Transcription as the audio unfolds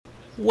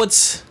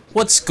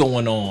What's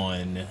going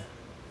on,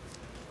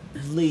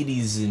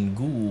 ladies and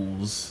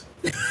ghouls?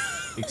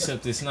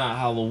 Except it's not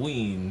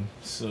Halloween,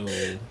 so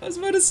I was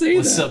about to say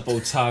what's that. up,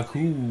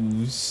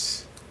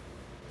 otakus?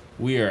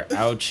 We are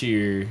out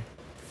here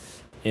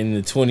in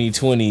the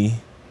 2020,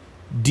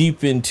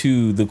 deep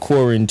into the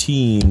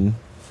quarantine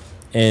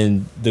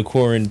and the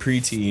quarantine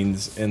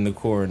preteens and the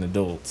quarantine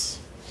adults.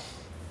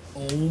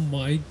 Oh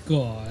my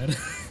god.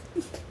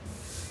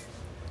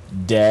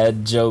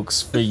 Dad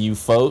jokes for you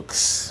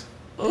folks.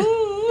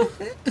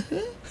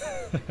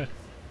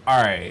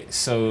 Alright,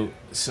 so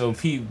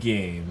peep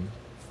game.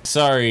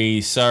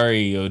 Sorry,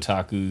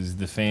 otakus,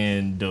 the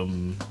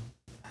fandom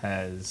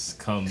has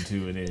come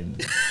to an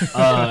end.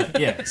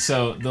 Yeah,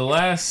 so the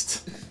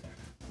last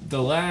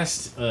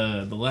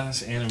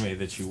anime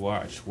that you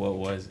watched, what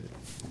was it?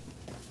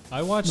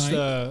 I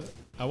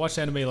watched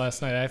anime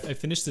last night. I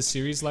finished the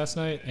series last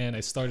night, and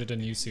I started a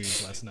new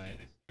series last night.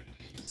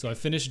 So I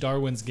finished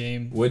Darwin's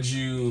Game. What'd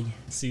you...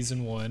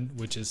 Season 1,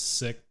 which is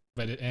sick,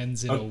 but it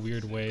ends in a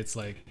weird way. It's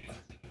like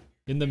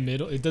in the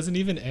middle. It doesn't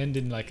even end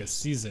in like a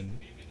season.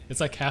 It's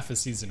like half a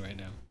season right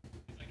now.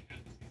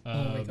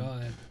 Oh my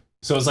god.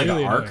 So it's like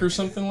really an arc annoying. or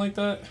something like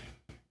that?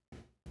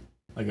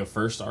 Like a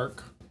first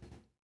arc?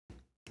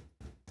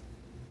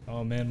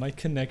 Oh man, my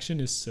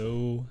connection is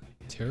so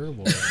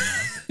terrible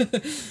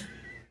right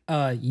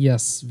now.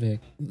 Yes, Vic.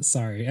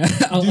 Sorry.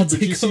 I'll Dude, but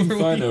take you seem over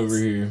fine over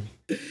here.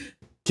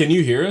 Can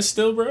you hear us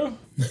still, bro?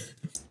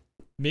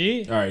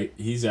 Me? All right,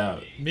 he's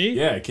out. Me?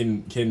 Yeah,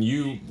 can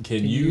you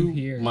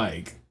hear?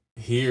 Mike,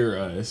 hear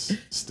us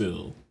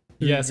still?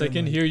 Yes, I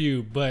can hear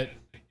you, but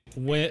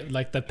when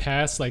like the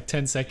past like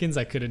 10 seconds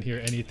I couldn't hear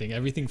anything.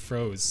 Everything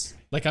froze.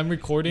 Like I'm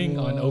recording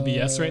on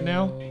OBS right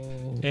now,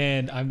 Whoa.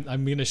 and I'm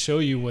going to show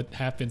you what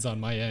happens on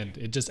my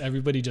end.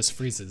 Everybody just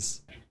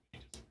freezes.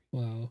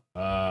 Wow.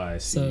 I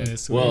see. So- And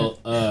it's weird.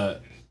 Well,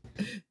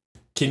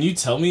 can you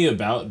tell me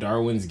about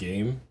Darwin's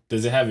Game?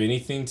 Does it have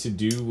anything to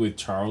do with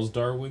Charles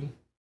Darwin?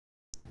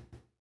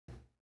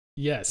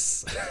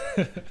 Yes.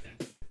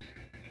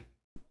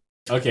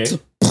 Okay.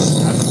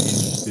 I'm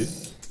interested.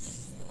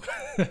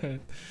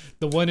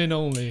 The one and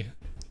only.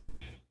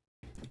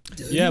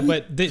 Yeah,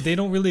 but they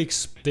don't really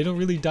they don't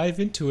really dive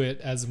into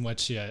it as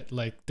much yet.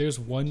 Like there's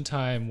one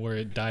time where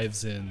it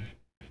dives in,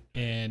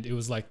 and it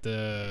was like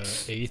the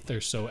 8th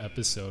or so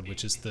episode,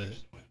 which is the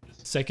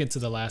second to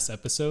the last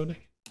episode,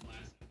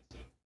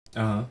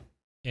 Uh-huh.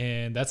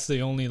 and that's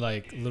the only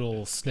like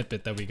little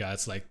snippet that we got.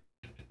 It's like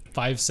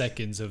 5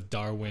 seconds of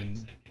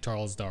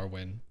Charles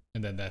Darwin,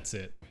 and then that's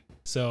it.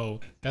 So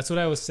that's what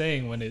I was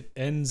saying. When it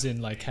ends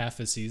in like half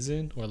a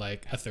season or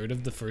like a third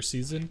of the first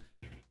season,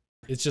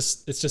 it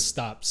just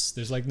stops.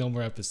 There's like no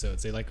more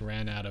episodes. They like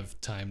ran out of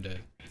time to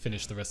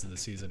finish the rest of the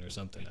season or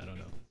something. I don't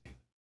know.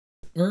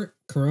 Or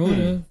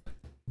Corona.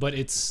 But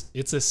it's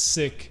a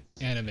sick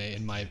anime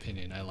in my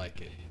opinion. I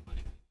like it.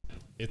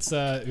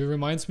 It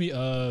reminds me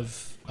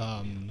of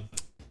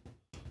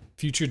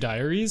Future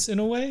Diaries in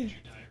a way,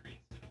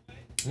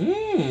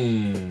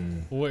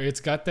 where it's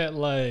got that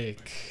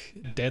like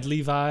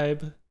deadly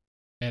vibe,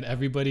 and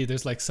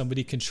there's like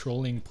somebody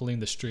pulling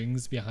the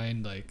strings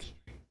behind like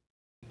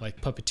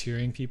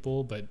puppeteering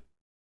people, but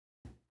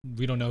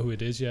we don't know who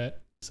it is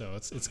yet. So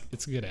it's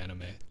a good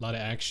anime. A lot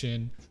of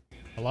action,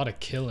 a lot of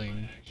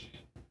killing.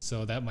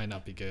 So that might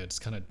not be good. It's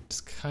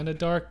kind of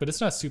dark, but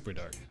it's not super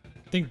dark.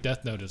 I think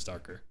Death Note is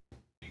darker.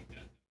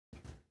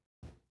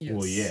 Yes.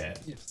 Well, yeah.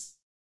 Yes.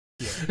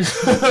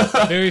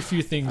 Very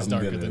few things I'm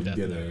darker than Death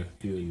gonna Note.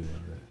 feel you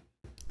on that.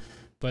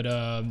 But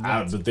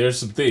But there's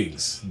some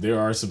things. There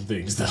are some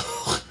things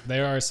though.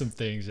 there are some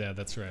things. Yeah,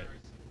 that's right.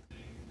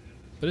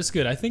 But it's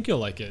good. I think you'll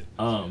like it.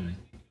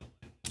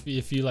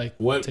 If you like.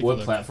 What take a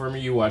look. platform are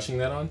you watching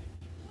that on?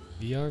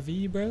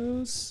 VRV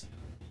bros.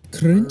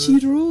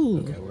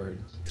 Crunchyroll. Okay, word.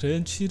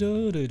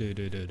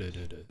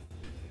 Crunchyroll.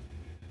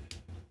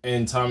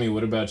 And Tommy,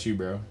 what about you,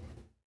 bro?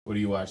 What are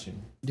you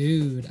watching?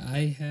 Dude,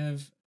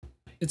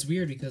 it's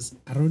weird because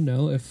I don't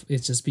know if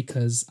it's just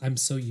because I'm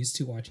so used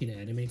to watching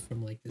anime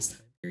from like this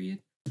time period,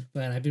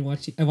 but I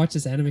watched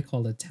this anime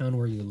called A Town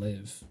Where You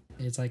Live.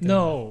 It's like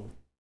No.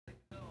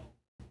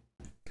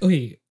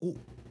 Wait,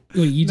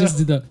 you just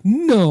did the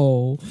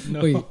no.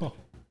 No. Wait.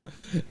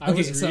 I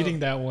Okay, was so- reading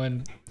that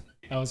one.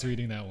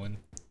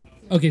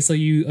 Okay, so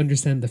you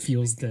understand the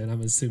feels then,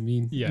 I'm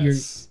assuming.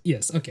 Yes.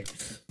 Yes, okay.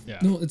 Yeah.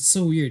 No, it's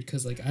so weird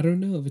because like I don't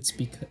know if it's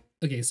because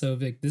okay, so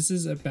Vic, this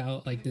is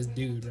about like this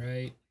dude,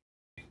 right?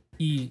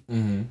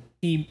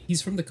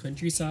 He's from the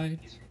countryside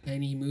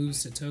and he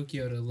moves to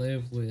Tokyo to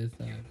live with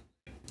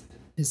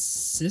his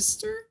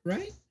sister,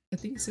 right? I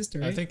think sister,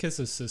 right? I think it's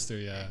his sister.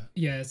 Yeah.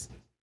 Yes.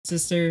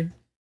 Sister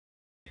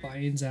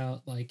finds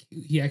out like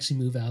he actually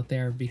moved out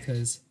there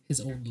because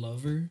his old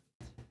lover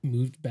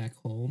moved back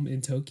home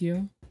in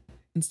Tokyo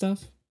and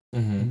stuff.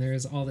 And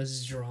there's all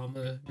this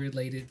drama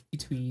related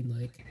between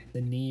like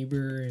the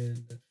neighbor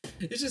and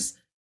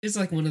it's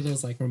like one of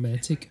those like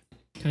romantic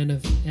kind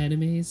of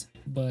animes,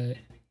 but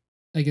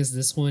I guess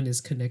this one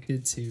is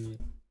connected to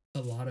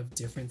a lot of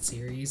different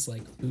series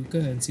like Fuka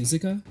and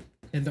Suzuka,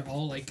 and they're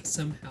all like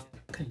somehow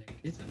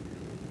connected.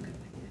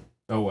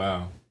 Oh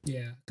wow.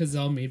 Yeah, because it's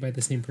all made by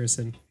the same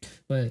person.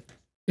 But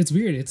it's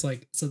weird. It's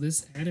like, so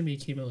this anime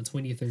came out in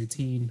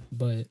 2013,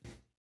 but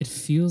it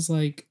feels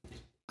like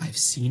I've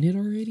seen it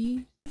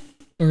already.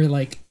 Or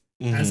like,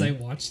 as I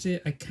watched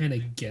it, I kind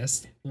of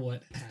guessed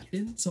what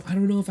happened. So I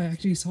don't know if I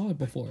actually saw it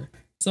before.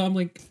 So I'm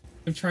like,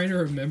 I'm trying to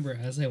remember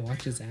as I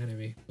watch this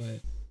anime. But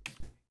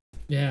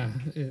yeah,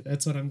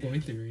 that's what I'm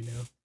going through right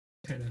now.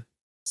 Kind of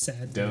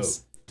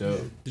sadness.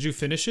 Dope. Did you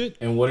finish it?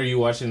 And what are you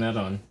watching that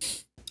on?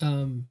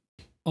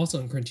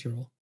 Also on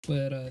Crunchyroll.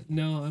 But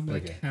no, I'm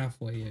like Okay.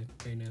 halfway in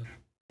right now.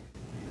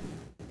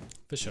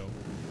 For sure.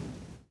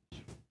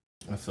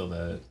 I feel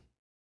that.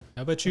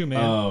 How about you,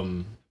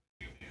 man?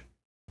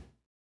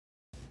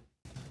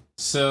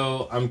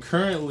 So I'm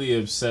currently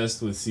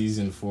obsessed with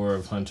season 4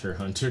 of Hunter x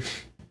Hunter.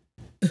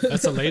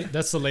 That's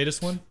the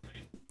latest one.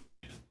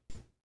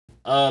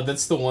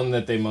 That's the one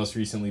that they most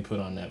recently put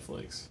on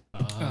Netflix.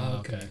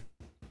 Okay.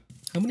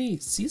 How many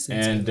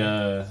seasons? And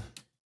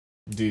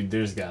dude,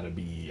 there's gotta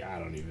be, I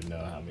don't even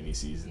know how many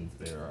seasons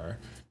there are.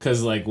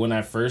 Cause like when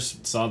I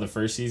first saw the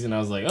first season, I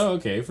was like, oh,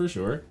 okay, for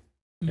sure.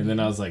 And then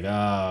I was like,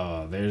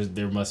 oh,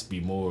 there must be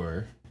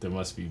more. There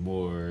must be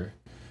more.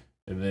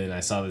 And then I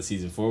saw that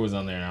season 4 was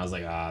on there, and I was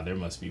like, there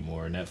must be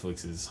more.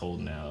 Netflix is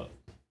holding out.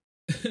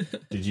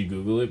 Did you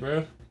Google it,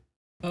 bro?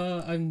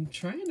 I'm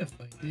trying to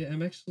find it.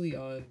 I'm actually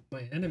on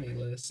my anime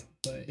list,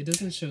 but it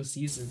doesn't show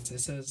seasons. It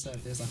says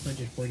that there's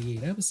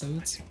 148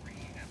 episodes.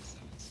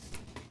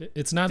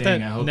 It's not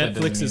Dang, that I hope that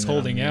doesn't Netflix is mean that I'm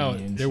holding out.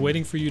 really into They're it.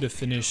 waiting for you to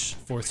finish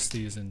 4th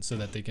season so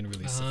that they can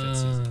release the 5th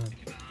season.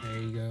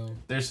 There you go.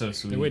 They're so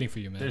sweet. They're waiting for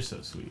you, man. They're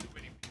so sweet.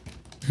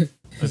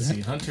 Let's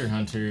see, Hunter x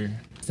Hunter.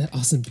 Is that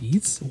Awesome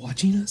Beats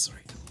watching us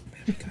right now?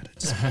 Man, we gotta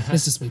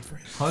let's just wait for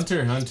him.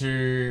 Hunter x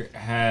Hunter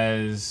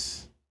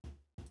has,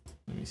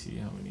 let me see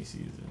how many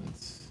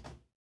seasons.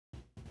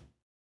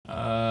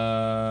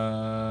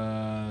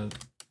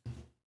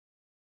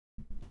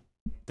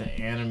 The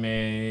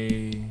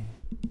anime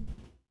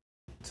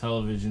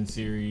television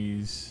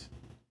series.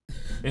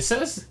 It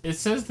says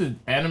the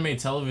anime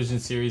television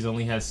series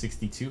only has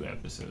 62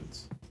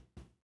 episodes.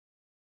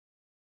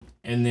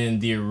 And then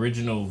the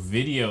original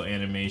video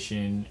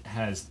animation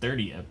has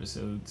 30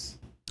 episodes.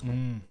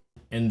 And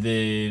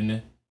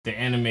then the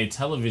anime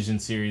television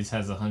series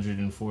has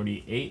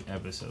 148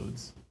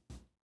 episodes.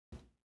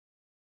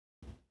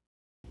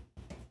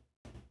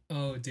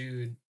 Oh,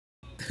 dude.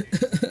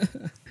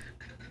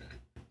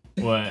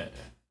 What?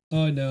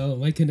 Oh no,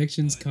 my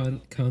connection's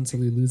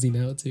constantly losing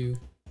out too.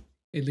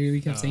 It literally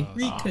kept saying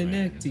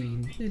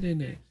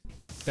reconnecting.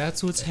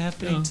 That's what's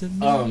happening to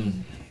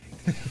me.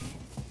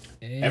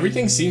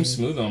 Everything seems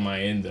smooth on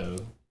my end though.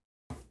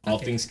 All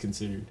things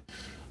considered.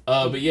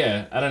 But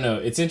yeah, I don't know.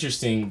 It's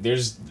interesting.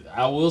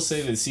 I will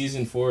say that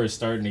season 4 is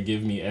starting to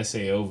give me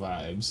SAO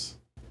vibes.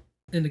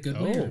 In a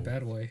good way or a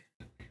bad way?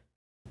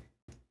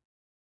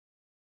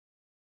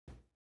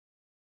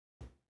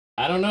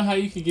 I don't know how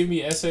you could give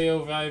me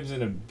SAO vibes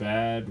in a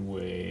bad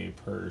way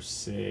per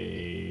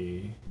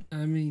se.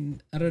 I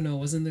mean, I don't know.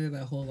 Wasn't there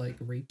that whole like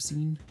rape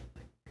scene?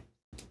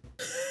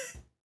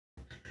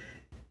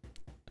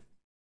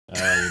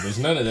 There's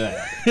none of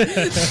that.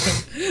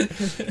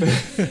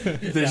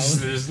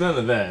 there's none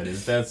of that.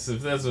 If that's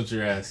what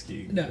you're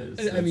asking. No,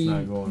 that's I mean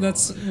not going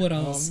that's on. what I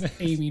was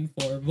aiming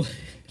for. But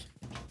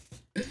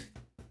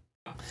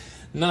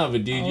No,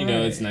 but dude, you know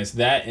Alright. it's nice.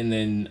 That and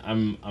then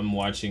I'm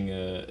watching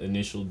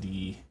Initial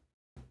D.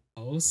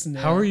 oh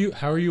snap! How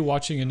are you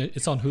watching it?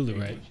 It's on Hulu,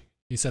 right?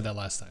 You said that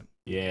last time.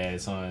 Yeah,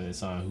 it's on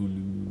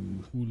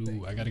Hulu.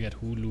 Hulu. I gotta get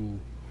Hulu.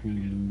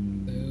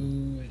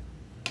 Oh,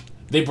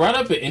 They brought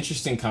up an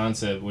interesting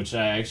concept, which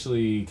I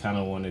actually kind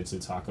of wanted to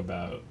talk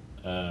about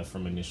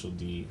from Initial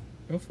D.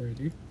 go for it,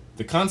 dude.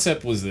 The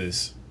concept was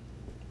this.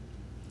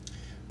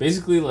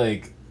 Basically,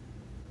 like,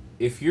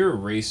 if you're a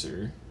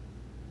racer,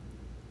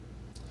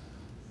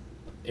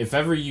 if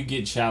ever you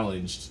get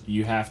challenged,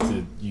 you have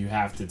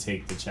to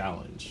take the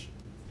challenge.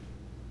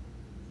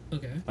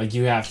 Okay. Like,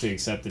 you have to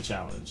accept the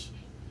challenge.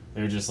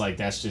 They're just like,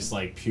 that's just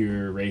like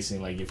pure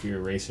racing. Like, if you're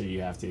a racer,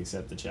 you have to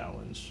accept the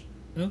challenge.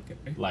 Okay.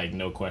 Like,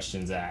 no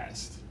questions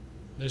asked.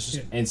 There's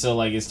just And so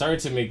like it started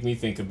to make me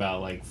think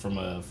about like from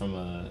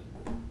a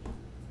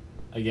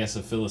I guess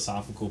a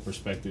philosophical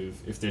perspective,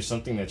 if there's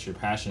something that you're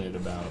passionate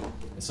about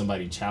and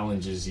somebody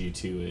challenges you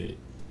to it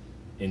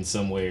in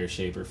some way or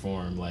shape or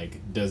form, like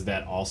does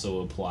that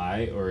also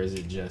apply, or is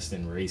it just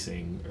in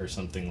racing or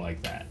something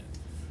like that?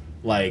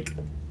 Like,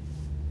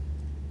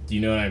 do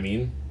you know what I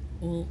mean?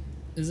 Well,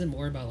 is it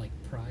more about like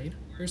pride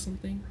or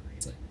something?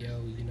 It's like,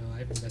 yo, you know,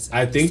 I've invested. I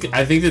all this think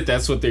time.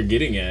 that's what they're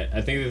getting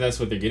at. That's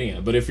what they're getting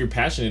at. But if you're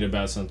passionate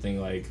about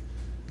something, like,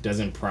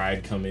 doesn't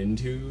pride come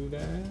into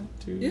that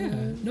too?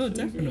 Yeah, no,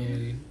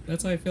 definitely.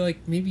 That's why I feel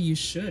like maybe you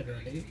should,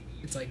 right?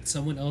 It's like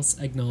someone else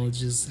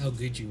acknowledges how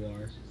good you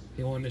are.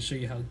 They want to show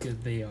you how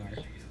good they are.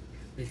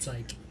 It's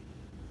like,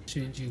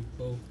 shouldn't you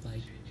both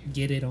like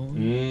get it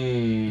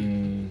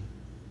on?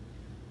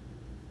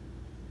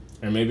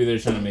 Or maybe they're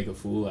trying to make a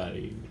fool out of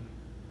you.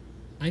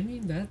 I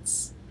mean,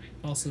 that's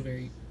also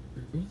very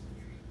true.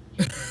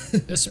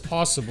 it's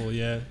possible,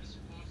 yeah.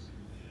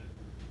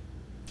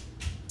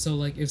 So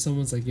like if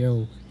someone's like,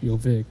 yo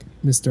Vic,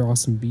 Mr.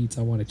 Awesome Beats,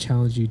 I want to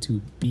challenge you to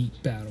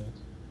beat battle,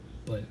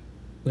 but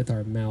with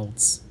our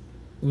mouths,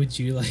 would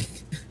you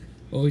like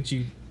what would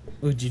you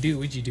do?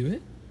 Would you do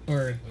it?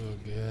 Or Oh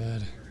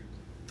god.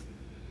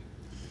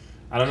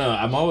 I don't know.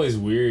 I'm always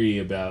weary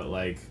about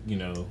like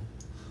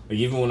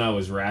even when I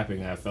was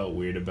rapping, I felt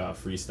weird about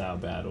freestyle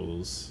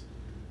battles,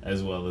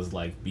 as well as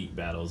like beat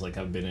battles. Like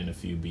I've been in a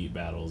few beat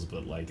battles,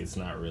 but like it's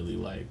not really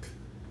like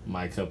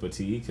my cup of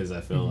tea because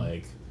I feel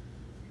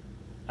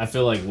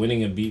like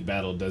winning a beat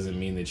battle doesn't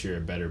mean that you're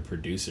a better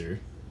producer.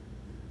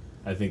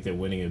 I think that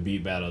winning a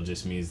beat battle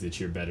just means that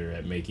you're better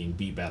at making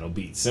beat battle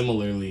beats.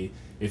 Similarly,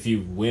 if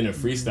you win a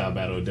freestyle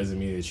battle, it doesn't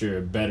mean that you're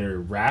a better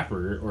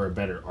rapper or a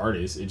better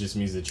artist. It just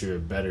means that you're a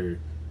better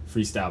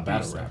freestyle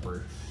battle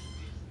rapper.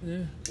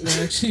 yeah,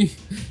 well, actually.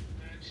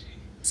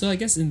 So I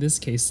guess in this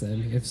case,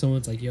 then, if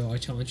someone's like, "Yo, I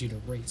challenge you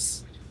to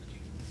race,"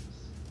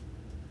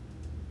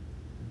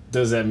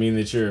 Does that mean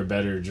that you're a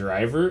better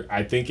driver?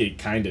 I think it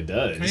kind of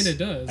does. kind of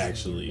does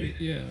actually.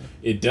 Yeah.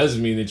 It does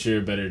mean that you're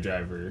a better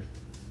driver.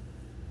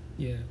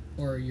 Yeah,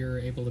 or you're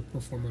able to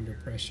perform under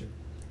pressure.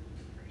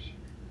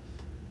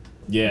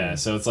 Yeah,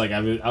 so it's like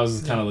I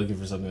was kind of looking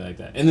for something like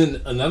that. And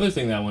then another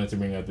thing that I wanted to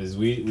bring up is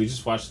we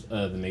just watched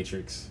The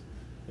Matrix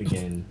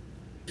again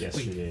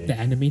yesterday. Wait, the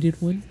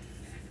animated one?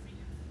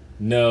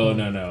 No.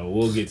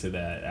 We'll get to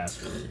that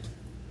after.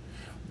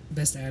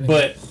 Best anime.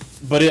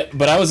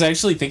 But I was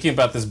actually thinking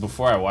about this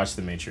before I watched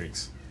The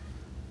Matrix.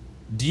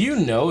 Do you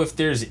know if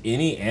there's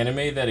any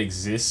anime that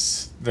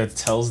exists that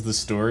tells the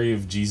story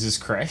of Jesus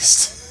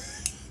Christ?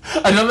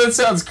 I know that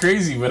sounds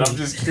crazy, but I'm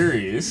just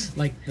curious.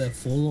 Like the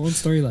full-on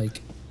story,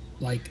 like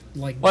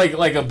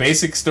a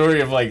basic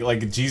story of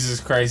like Jesus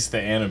Christ the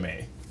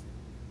anime,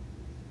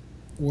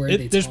 where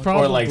There's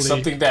probably or like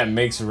something that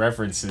makes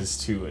references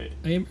to it.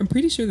 I'm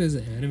pretty sure there's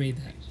an anime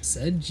that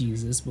said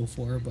Jesus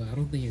before, but I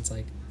don't think it's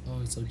like,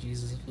 oh, so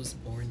Jesus was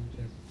born,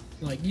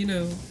 like like,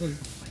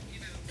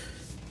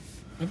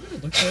 I'm gonna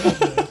look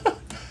that up.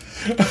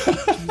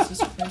 Jesus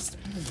Christ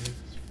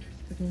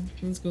anime.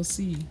 Let's go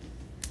see.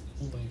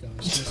 Oh my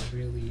gosh, this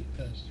really.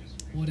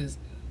 What is?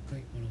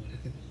 Wait, hold on.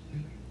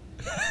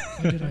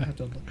 Why did I have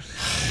to look?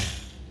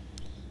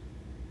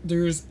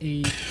 There's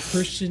a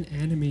Christian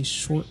anime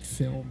short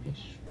film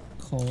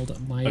called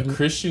A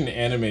Christian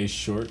anime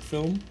short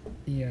film?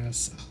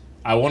 Yes.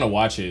 I want to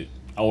watch it.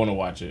 I want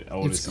to see it.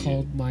 It's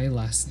called My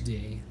Last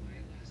Day.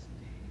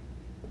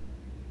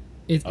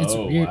 It's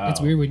weird. Wow. It's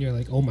weird when you're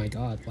like, oh my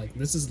god, like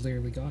this is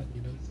literally God,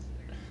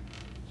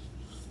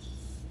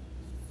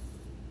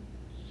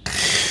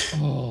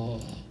 Oh.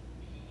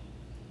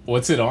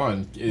 What's it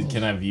on?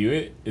 Can I view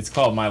it? It's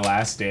called My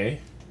Last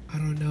Day. I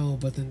don't know,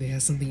 but then they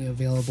have something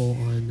available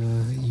on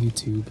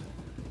YouTube.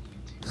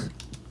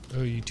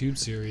 Oh, YouTube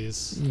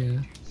series. Yeah.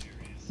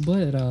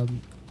 But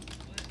on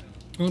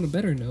a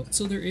better note,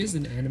 so there is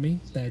an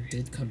anime that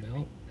did come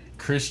out.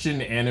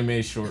 Christian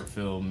anime short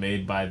film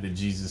made by the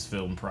Jesus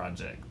Film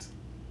Project.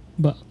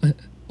 But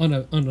on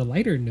a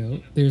lighter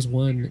note, there's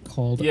one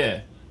called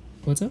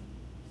What's up?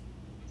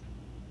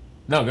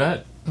 No, go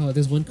ahead.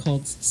 There's one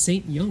called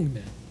Saint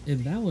Youngman,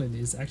 and that one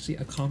is actually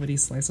a comedy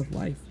slice of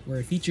life where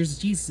it features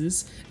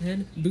Jesus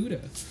and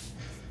Buddha.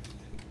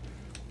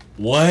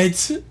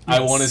 What? Yes. I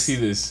Yes. want to see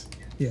this.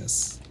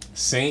 Yes.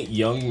 Saint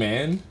Young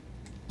Man?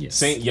 Yes.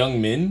 Saint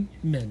Young Men?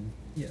 Men.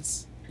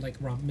 Yes. Like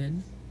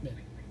ramen. Men.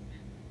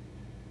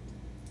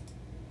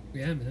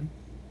 Yeah, man.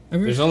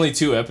 There's only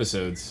 2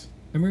 episodes.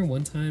 I remember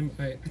one time,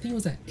 I think it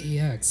was at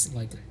AX,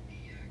 like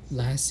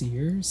last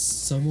year,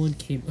 someone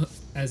came up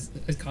as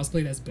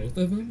cosplayed as both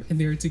of them, and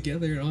they were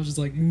together, and I was just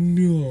like,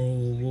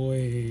 no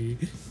way.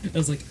 I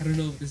was like, I don't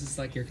know if this is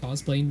like you're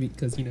cosplaying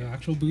because,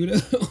 actual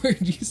Buddha or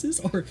Jesus,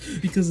 or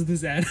because of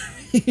this anime.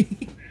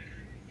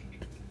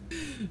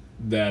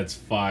 That's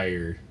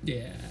fire.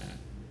 Yeah.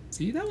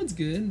 See, that one's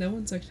good. That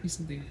one's actually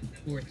something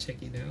worth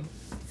checking out.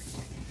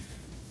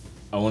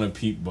 I want to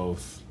peep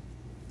both.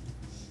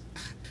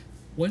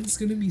 One's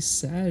gonna be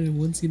sad and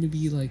one's gonna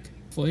be like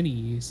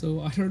funny,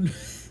 so I don't know.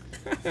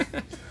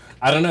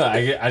 I don't know.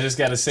 I just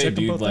gotta say, Check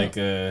them dude, both like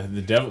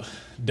the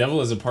devil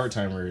as a part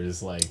timer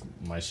is like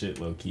my shit,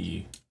 low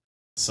key.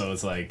 So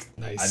it's like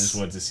Nice. I just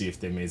wanted to see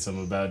if they made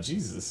something about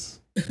Jesus.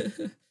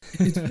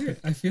 It's weird.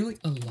 I feel like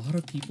a lot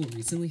of people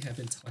recently have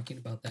been talking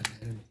about that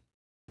anime,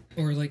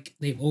 or like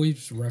they've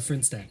always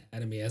referenced that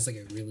anime as like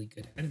a really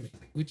good anime,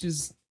 which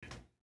is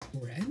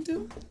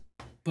random,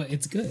 but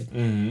it's good.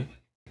 Mm-hmm.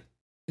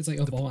 It's like,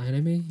 of all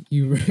anime,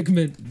 you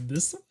recommend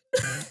this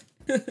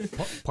one?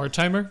 Part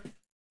timer?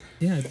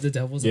 Yeah, The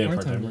Devil's a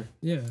Part-Timer.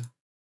 Yeah.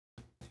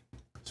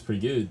 It's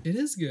pretty good. It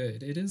is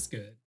good. It is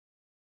good.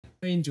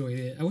 I enjoyed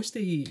it. I wish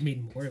they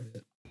made more of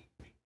it.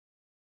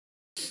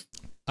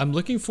 I'm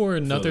looking for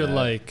another that.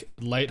 like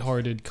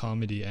lighthearted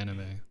comedy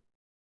anime.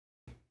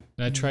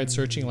 And I tried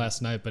searching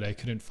last night, but I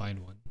couldn't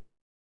find one.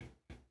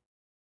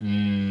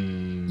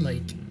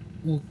 Like,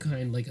 what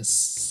kind? Like a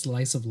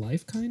slice of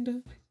life,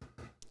 kinda?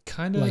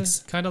 Kind of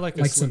like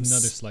like some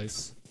another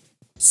slice.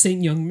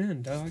 Saint Young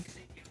Men, dog.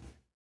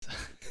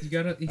 You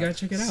gotta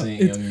check it out.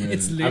 Saint It's, Young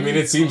it's Man. I mean,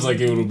 it seems like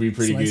it would be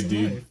pretty slice good, of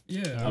dude. life.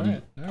 Yeah. All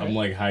right. I'm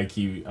like high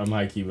key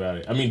about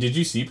it. I mean, did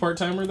you see Part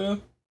Timer though?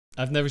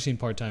 I've never seen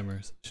Part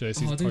Timers. Should I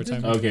see Oh, dude, Part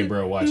Timers? Okay,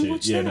 bro, watch Dude, it.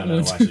 watch Yeah, that no,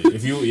 one. watch it.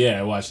 If you,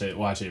 yeah, watch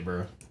it,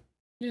 bro.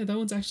 Yeah, that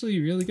one's actually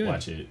really good.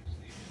 Watch it.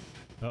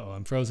 Oh,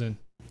 I'm frozen.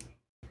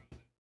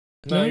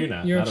 No, you're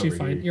not. You're Not actually over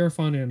fine. here. You're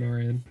fine on our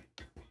end.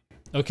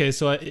 Okay,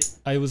 so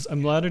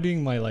I'm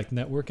monitoring my like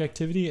network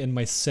activity, and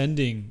my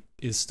sending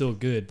is still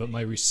good, but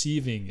my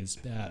receiving is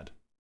bad.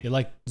 It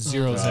like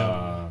zeroes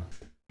out.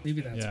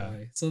 Maybe that's Yeah.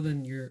 why. So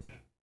then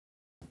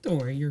don't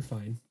worry, you're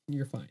fine.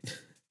 You're fine.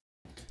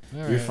 All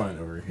You're right. fine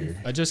over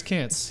here. I just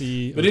can't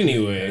see. But okay,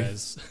 anyway.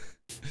 guys.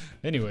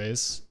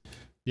 Anyways,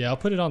 yeah, I'll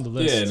put it on the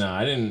list. Yeah, no,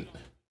 I didn't.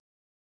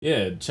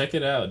 Yeah, check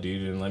it out,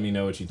 dude, and let me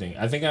know what you think.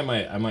 I think I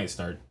might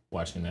start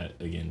watching that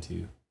again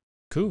too.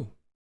 Cool.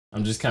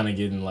 I'm just kind of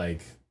getting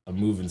like I'm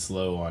moving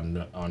slow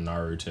on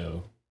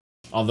Naruto.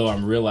 Although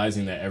I'm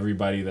realizing that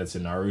everybody that's a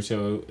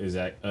Naruto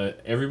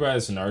everybody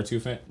that's a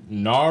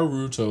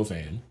Naruto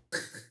fan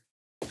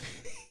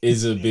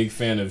is a big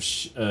fan of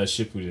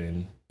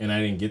Shippuden, and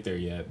I didn't get there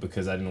yet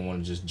because I didn't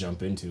want to just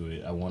jump into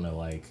it. I want to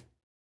like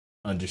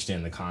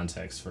understand the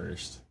context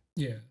first.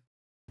 Yeah.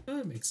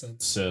 That makes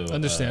sense. So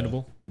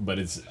Understandable. But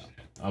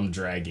I'm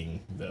dragging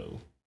though.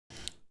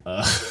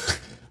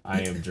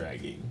 I am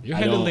dragging. You're I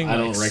handling.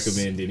 don't like,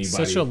 recommend anybody.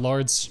 Such a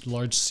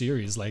large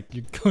series. Like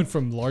you're going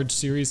from large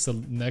series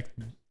to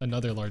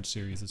another large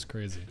series. It's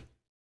crazy.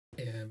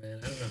 Yeah, man.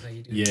 I don't know how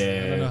you do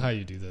Yeah. I don't know how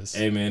you do this.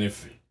 Hey man,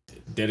 if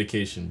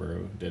dedication,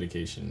 bro,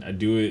 dedication. I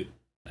do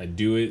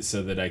it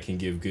so that I can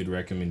give good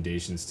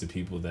recommendations to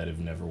people that have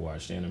never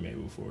watched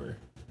anime before.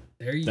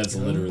 That's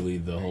literally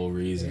the whole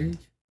reason.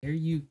 There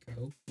you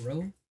go,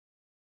 bro.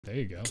 There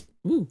you go.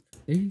 Ooh,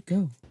 there you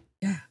go.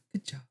 Yeah,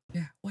 good job.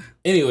 Yeah, wow.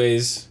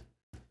 Anyways,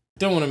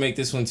 don't want to make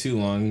this one too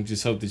long.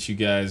 Just hope that you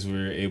guys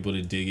were able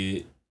to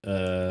dig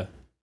it.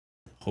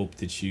 Hope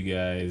that you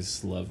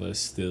guys love us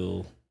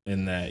still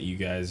and that you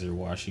guys are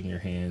washing your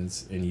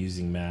hands and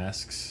using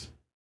masks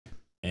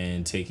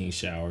and taking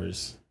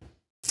showers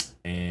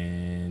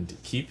and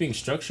keeping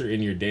structure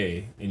in your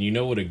day. And you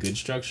know what a good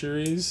structure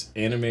is?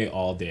 Anime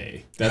all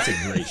day. That's a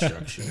great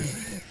structure.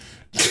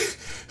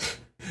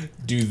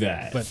 Do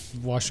that. But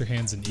wash your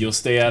hands and eat. You'll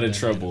stay out of and then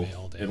trouble anime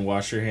all day. and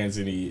wash your hands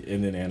and eat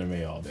and then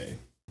anime all day.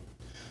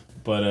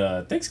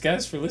 But thanks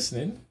guys for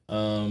listening.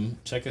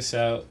 Check us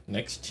out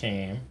next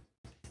time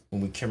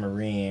when we come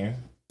around.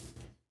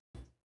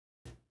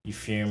 You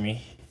fear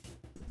me?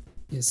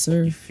 Yes,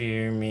 sir. You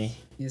fear me?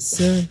 Yes,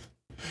 sir.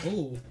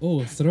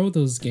 Oh, throw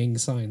those gang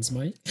signs,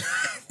 Mike.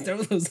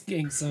 Throw those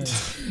gang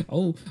signs.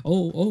 Oh.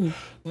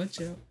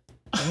 Watch out.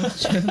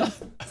 Watch out.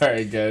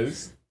 Alright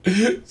guys.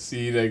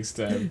 See you next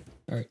time.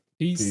 All right.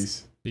 Peace.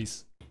 Peace.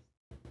 Peace.